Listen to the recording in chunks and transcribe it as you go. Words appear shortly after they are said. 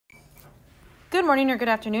Good morning or good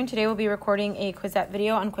afternoon. Today we'll be recording a Quizzette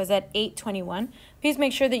video on Quizzette 821. Please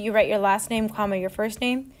make sure that you write your last name, comma, your first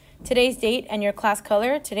name, today's date, and your class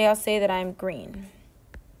color. Today I'll say that I'm green.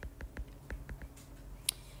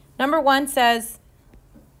 Number 1 says,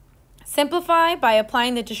 simplify by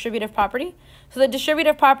applying the distributive property. So the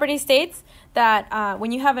distributive property states that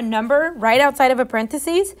when you have a number right outside of a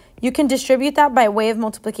parentheses, you can distribute that by way of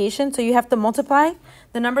multiplication. So you have to multiply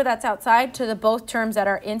the number that's outside to the both terms that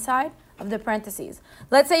are inside of the parentheses.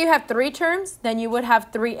 Let's say you have 3 terms, then you would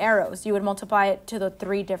have 3 arrows. You would multiply it to the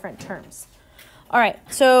 3 different terms. All right,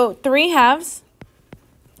 so 3 halves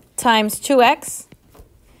times 2x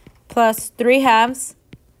plus 3 halves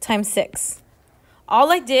times 6.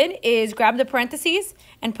 All I did is grab the parentheses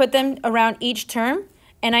and put them around each term.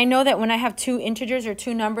 And I know that when I have 2 integers or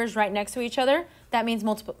 2 numbers right next to each other, that means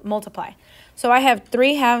multiply. So I have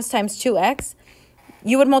 3 halves times 2x.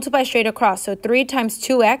 You would multiply straight across. So 3 times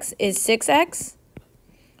 2x is 6x.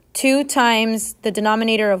 2 times the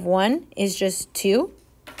denominator of 1 is just 2.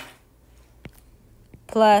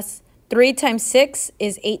 Plus 3 times 6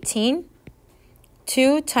 is 18.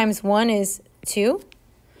 2 times 1 is 2.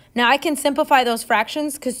 Now I can simplify those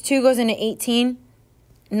fractions because 2 goes into 18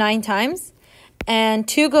 9 times. And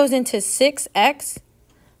 2 goes into 6x,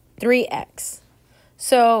 3x.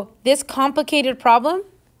 So this complicated problem,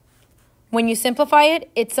 when you simplify it,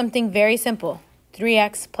 it's something very simple,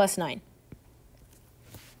 3x plus 9.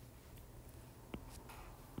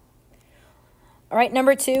 All right,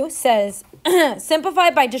 number 2 says,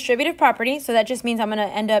 simplify by distributive property. So that just means I'm going to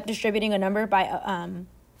end up distributing a number by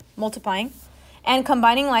multiplying and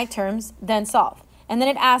combining like terms, then solve. And then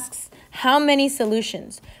it asks, how many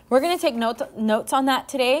solutions? We're going to take notes on that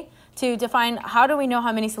today to define how do we know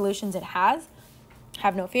how many solutions it has.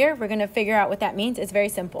 Have no fear. We're going to figure out what that means. It's very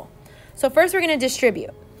simple. So first we're going to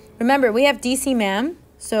distribute. Remember, we have DC mam.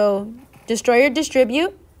 So destroy or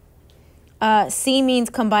distribute. C means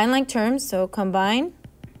combine like terms. So combine.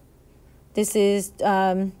 This is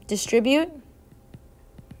distribute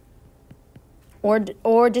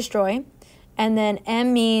or destroy. And then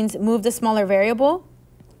M means move the smaller variable.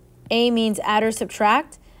 A means add or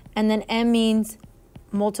subtract. And then M means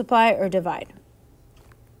multiply or divide.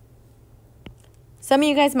 Some of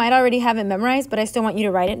you guys might already have it memorized, but I still want you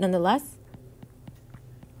to write it nonetheless.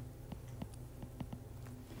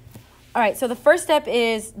 All right, so the first step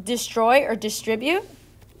is destroy or distribute.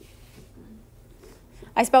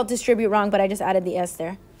 I spelled distribute wrong, but I just added the S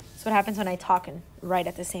there. That's what happens when I talk and write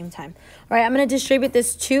at the same time. All right, I'm going to distribute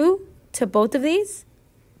this 2 to both of these.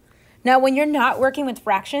 Now, when you're not working with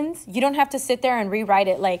fractions, you don't have to sit there and rewrite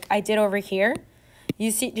it like I did over here.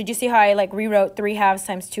 Did you see how I rewrote 3 halves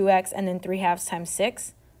times 2x and then 3 halves times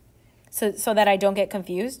 6? So that I don't get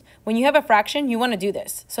confused. When you have a fraction, you want to do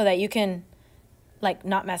this so that you can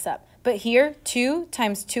not mess up. But here, 2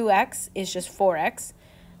 times 2x is just 4x.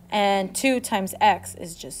 And 2 times x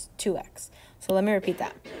is just 2x. So let me repeat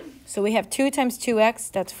that. So we have 2 times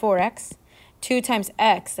 2x, that's 4x. 2 times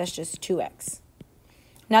x, that's just 2x.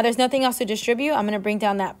 Now there's nothing else to distribute. I'm going to bring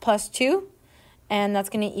down that plus 2. And that's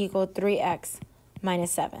going to equal 3x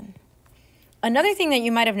minus 7. Another thing that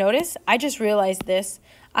you might have noticed, I just realized this.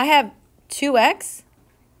 I have 2x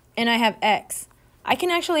and I have x. I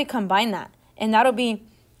can actually combine that. And that'll be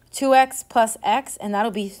 2x plus x, and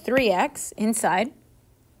that'll be 3x inside.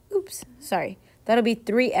 Oops, sorry. That'll be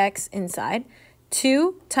 3x inside.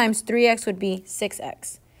 2 times 3x would be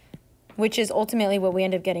 6x, which is ultimately what we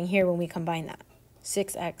end up getting here when we combine that.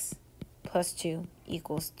 6x plus 2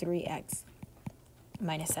 equals 3x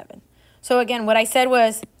minus 7. So again, what I said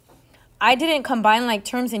was I didn't combine like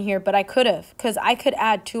terms in here, but I could have, because I could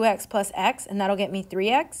add 2x plus x, and that'll get me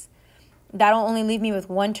 3x. That'll only leave me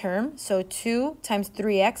with one term, so 2 times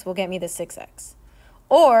 3x will get me the 6x.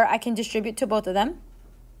 Or I can distribute to both of them,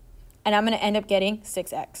 and I'm going to end up getting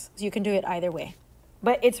 6x. So you can do it either way.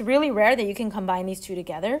 But it's really rare that you can combine these two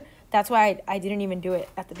together. That's why I didn't even do it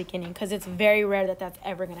at the beginning, because it's very rare that that's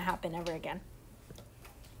ever going to happen ever again.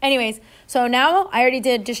 Anyways, so now I already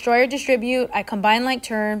did destroy or distribute. I combine like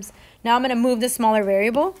terms. Now I'm going to move the smaller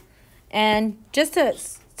variable. And just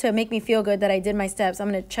to make me feel good that I did my steps, I'm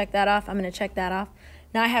going to check that off. I'm going to check that off.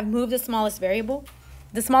 Now I have moved the smallest variable.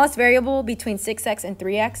 The smallest variable between 6x and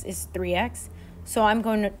 3x is 3x. So I'm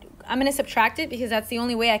going to subtract it because that's the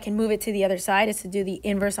only way I can move it to the other side is to do the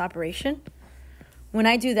inverse operation. When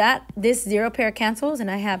I do that, this 0 pair cancels and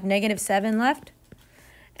I have negative 7 left.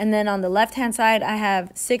 And then on the left-hand side, I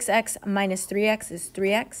have 6x minus 3x is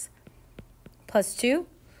 3x plus 2.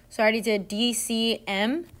 So I already did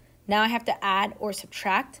DCM. Now I have to add or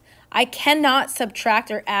subtract. I cannot subtract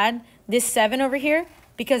or add this 7 over here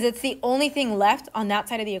because it's the only thing left on that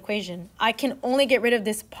side of the equation. I can only get rid of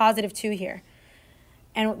this positive 2 here.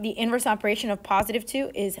 And the inverse operation of positive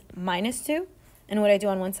 2 is minus 2. And what I do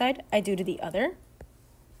on one side, I do to the other.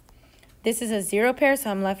 This is a 0 pair,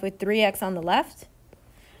 so I'm left with 3x on the left.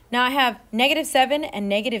 Now I have negative 7 and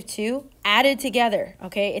negative 2 added together,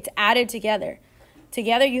 okay? It's added together.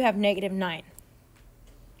 Together you have negative 9.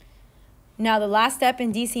 Now the last step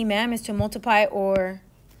in DC-MAM is to multiply or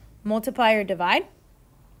divide.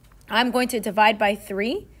 I'm going to divide by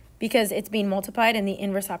 3 because it's being multiplied and the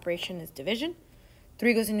inverse operation is division.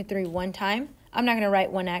 3 goes into 3 one time. I'm not going to write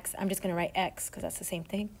 1x. I'm just going to write x because that's the same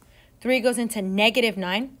thing. 3 goes into negative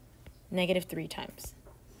 9, negative 3 times.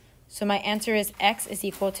 So my answer is x is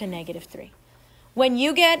equal to negative 3. When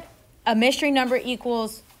you get a mystery number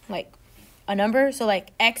equals like a number, so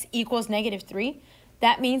like x equals negative 3,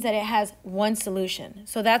 that means that it has one solution.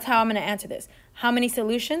 So that's how I'm going to answer this. How many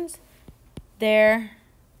solutions? There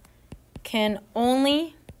can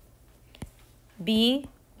only be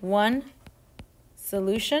one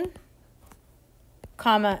solution,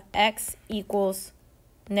 comma, x equals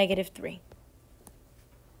negative 3.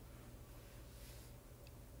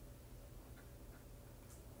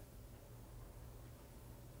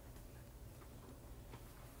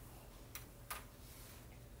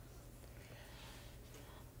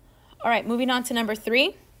 All right, moving on to number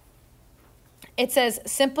 3. It says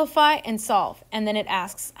simplify and solve, and then it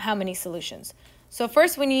asks how many solutions. So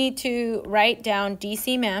first we need to write down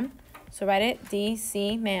DC-MAM. So write it,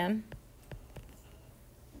 DC-MAM.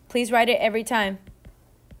 Please write it every time.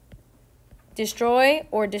 Destroy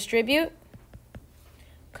or distribute.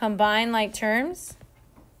 Combine like terms.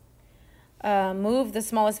 Move the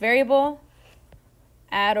smallest variable.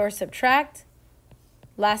 Add or subtract.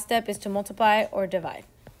 Last step is to multiply or divide.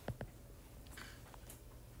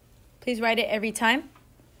 Please write it every time.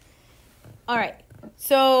 All right,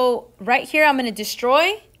 so right here I'm going to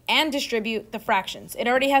destroy and distribute the fractions. It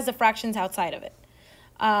already has the fractions outside of it.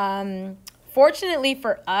 Fortunately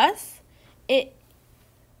for us, it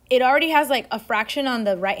already has like a fraction on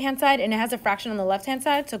the right-hand side and it has a fraction on the left-hand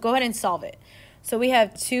side, so go ahead and solve it. So we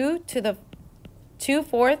have 2 to the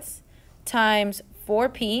 2/4 times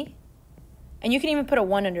 4p, and you can even put a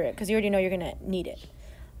 1 under it because you already know you're going to need it,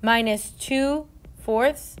 minus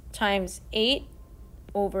 2/4 times 8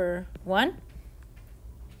 over 1.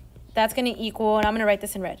 That's going to equal, and I'm going to write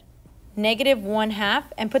this in red, negative 1/2,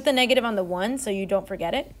 and put the negative on the 1 so you don't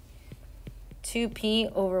forget it,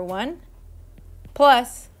 2p over 1,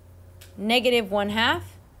 plus negative 1/2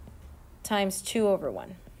 times 2 over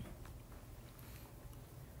 1.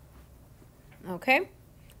 Okay,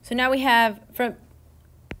 so now we have from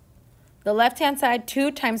the left-hand side,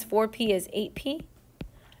 2 times 4p is 8p.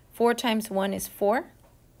 4 times 1 is 4,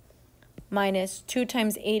 minus 2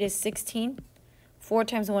 times 8 is 16, 4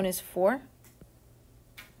 times 1 is 4,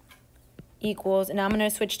 equals, and now I'm going to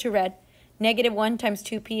switch to red, negative 1 times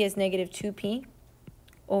 2p is negative 2p,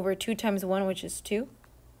 over 2 times 1, which is 2,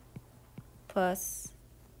 plus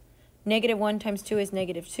negative 1 times 2 is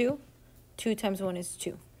negative 2, 2 times 1 is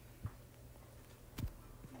 2.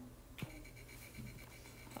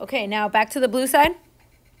 Okay, now back to the blue side.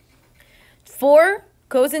 4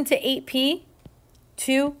 goes into 8p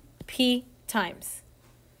 2p times.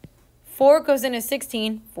 4 goes into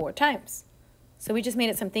 16 4 times. So we just made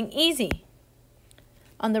it something easy.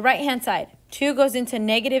 On the right-hand side, 2 goes into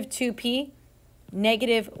negative 2p,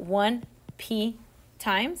 negative 1p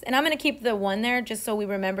times. And I'm going to keep the 1 there just so we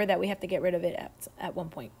remember that we have to get rid of it at one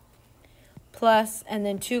point. Plus, and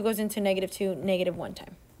then 2 goes into negative 2, negative 1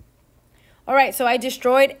 time. All right, so I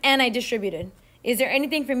destroyed and I distributed. Is there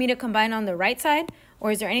anything for me to combine on the right side, or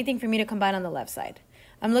is there anything for me to combine on the left side?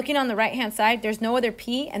 I'm looking on the right-hand side. There's no other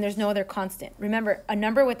p and there's no other constant. Remember, a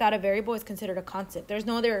number without a variable is considered a constant. There's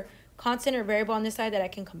no other constant or variable on this side that I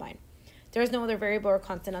can combine. There's no other variable or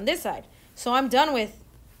constant on this side. So I'm done with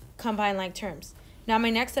combine like terms. Now my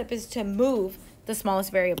next step is to move the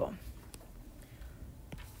smallest variable.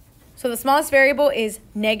 So the smallest variable is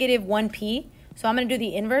negative 1p. So I'm going to do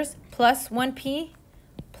the inverse, plus 1p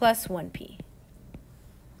plus 1p.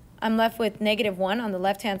 I'm left with negative 1 on the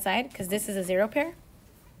left-hand side because this is a 0 pair.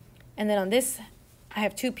 And then on this, I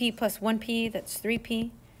have 2p plus 1p, that's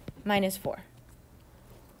 3p, minus 4.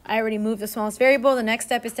 I already moved the smallest variable. The next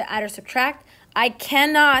step is to add or subtract. I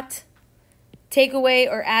cannot take away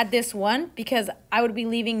or add this 1 because I would be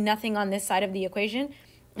leaving nothing on this side of the equation,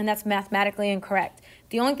 and that's mathematically incorrect.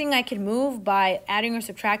 The only thing I can move by adding or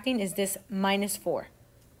subtracting is this minus 4.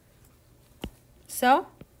 So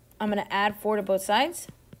I'm going to add 4 to both sides.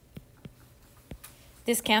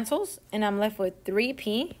 This cancels, and I'm left with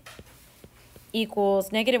 3p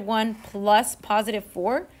equals -1 plus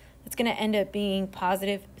 +4. It's going to end up being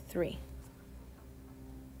 +3.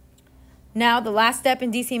 Now, the last step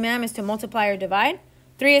in DC-MAM is to multiply or divide.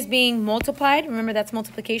 3 is being multiplied. Remember, that's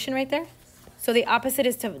multiplication right there. So the opposite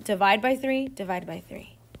is to divide by 3, divide by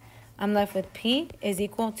 3. I'm left with P is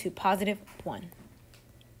equal to +1.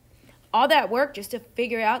 All that work just to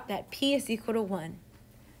figure out that P is equal to 1.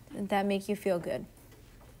 Doesn't that make you feel good?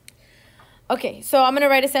 Okay, so I'm going to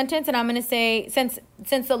write a sentence, and I'm going to say,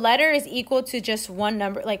 since the letter is equal to just one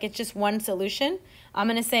number, like it's just one solution, I'm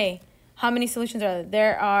going to say, how many solutions are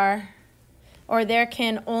there? There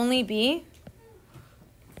can only be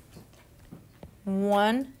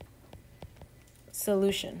one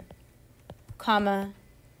solution, comma,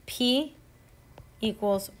 P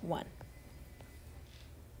equals 1.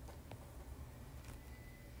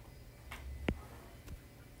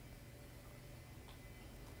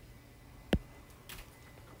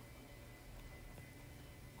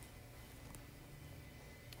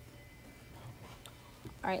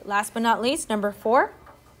 All right, last but not least, number 4.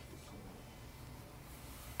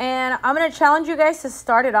 And I'm going to challenge you guys to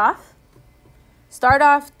start it off. Start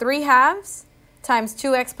off 3/2 times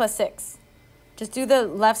 2x plus 6. Just do the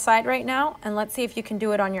left side right now, and let's see if you can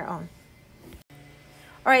do it on your own.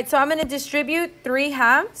 All right, so I'm going to distribute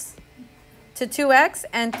 3/2 to 2x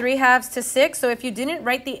and 3/2 to 6. So if you didn't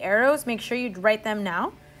write the arrows, make sure you write them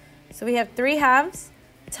now. So we have 3/2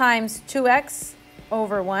 times 2x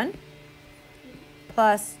over 1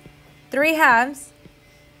 plus 3/2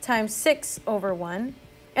 times 6 over 1.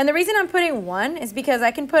 And the reason I'm putting 1 is because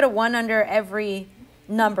I can put a 1 under every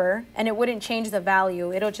number and it wouldn't change the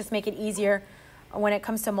value. It'll just make it easier when it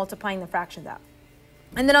comes to multiplying the fractions out.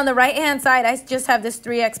 And then on the right-hand side, I just have this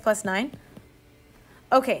 3x plus 9.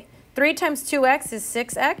 Okay, 3 times 2x is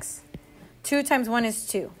 6x. 2 times 1 is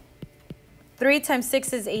 2. 3 times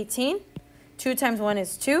 6 is 18. 2 times 1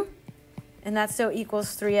 is 2. And that still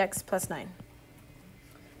equals 3x plus 9.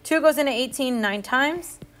 2 goes into 18 9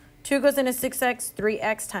 times. 2 goes into 6x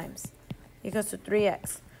 3x times. Equals to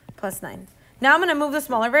 3x plus 9. Now I'm going to move the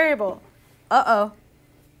smaller variable. Uh-oh.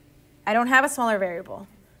 I don't have a smaller variable.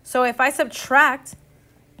 So if I subtract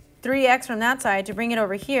 3x from that side to bring it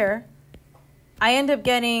over here, I end up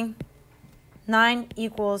getting 9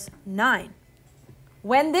 equals 9.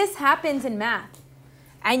 When this happens in math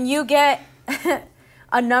and you get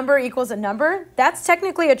a number equals a number, that's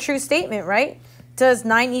technically a true statement, right? Does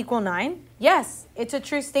 9 equal 9? Yes, it's a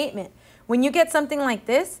true statement. When you get something like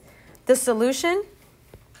this, the solution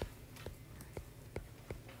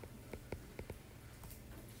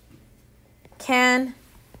can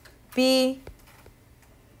be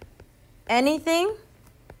anything.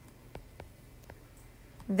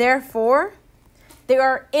 Therefore, there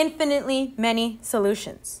are infinitely many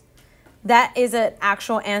solutions. That is an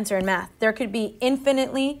actual answer in math. There could be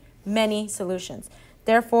infinitely many solutions.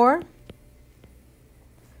 Therefore,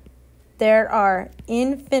 there are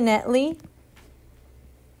infinitely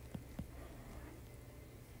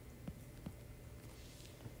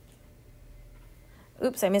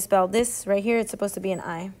oops, I misspelled this right here. It's supposed to be an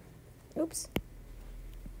I. Oops.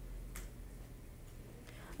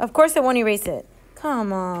 Of course it won't erase it.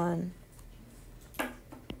 Come on.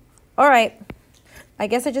 All right. I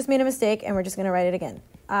guess I just made a mistake and we're just going to write it again.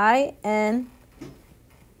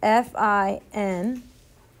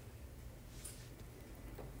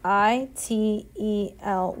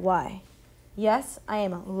 INFINITELY. Yes, I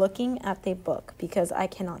am looking at the book because I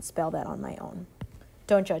cannot spell that on my own.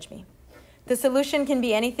 Don't judge me. The solution can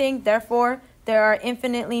be anything. Therefore, there are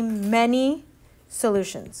infinitely many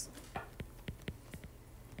solutions.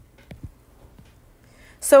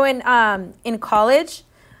 So in college,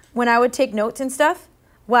 when I would take notes and stuff,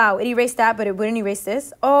 wow, it erased that, but it wouldn't erase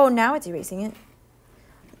this. Oh, now it's erasing it.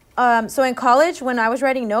 So in college, when I was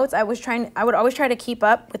writing notes, I would always try to keep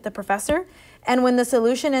up with the professor. And when the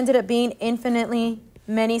solution ended up being infinitely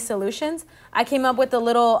many solutions, I came up with a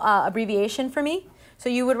little abbreviation for me. So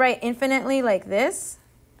you would write infinitely like this,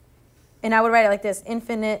 and I would write it like this,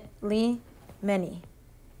 infinitely many.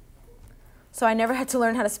 So I never had to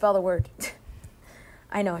learn how to spell the word.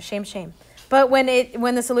 I know, shame, shame. But when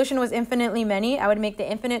the solution was infinitely many, I would make the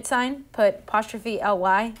infinite sign, put apostrophe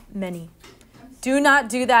ly, many. Do not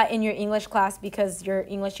do that in your English class because your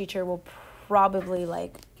English teacher will probably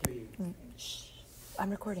like, I'm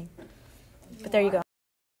recording. But there you go.